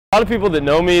A lot of people that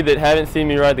know me that haven't seen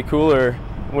me ride the cooler,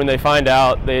 when they find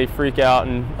out, they freak out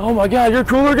and, oh my God, you're a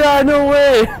cooler guy, no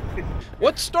way.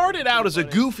 What started out as a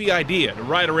goofy idea to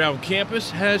ride around campus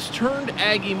has turned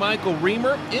Aggie Michael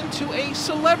Reamer into a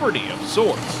celebrity of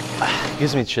sorts. It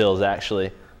gives me chills,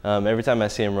 actually. Every time I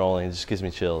see him rolling, it just gives me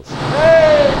chills.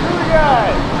 Hey, cooler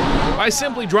guy! By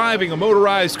simply driving a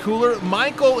motorized cooler,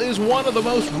 Michael is one of the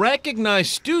most recognized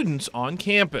students on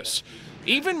campus.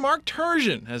 Even Mark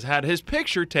Turgeon has had his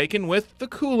picture taken with the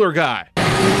cooler guy.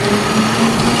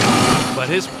 But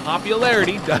his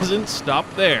popularity doesn't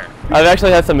stop there. I've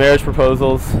actually had some marriage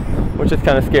proposals, which is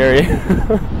kind of scary.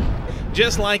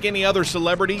 Just like any other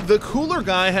celebrity, the cooler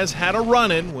guy has had a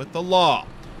run-in with the law.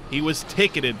 He was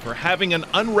ticketed for having an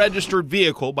unregistered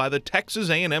vehicle by the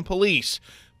Texas A&M police.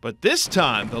 But this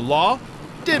time, the law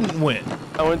didn't win.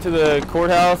 I went to the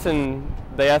courthouse and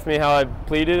they asked me how I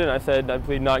pleaded, and I said I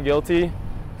plead not guilty.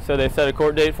 So they set a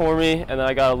court date for me, and then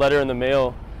I got a letter in the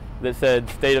mail that said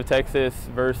State of Texas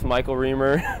versus Michael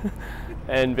Reamer,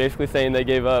 and basically saying they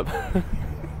gave up.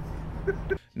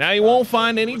 Now you won't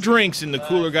find any drinks in the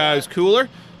cooler guy's cooler,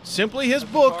 simply his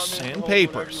books and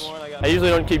papers. I usually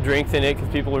don't keep drinks in it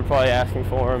because people are probably asking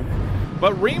for them.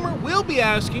 But Reamer will be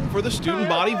asking for the student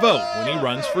body vote when he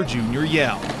runs for Junior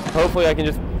Yell. Hopefully I can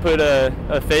just put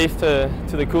a face to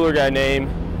the cooler guy name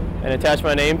and attach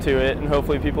my name to it, and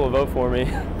hopefully people will vote for me.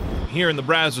 Here in the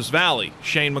Brazos Valley,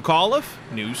 Shane McAuliffe,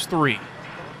 News 3.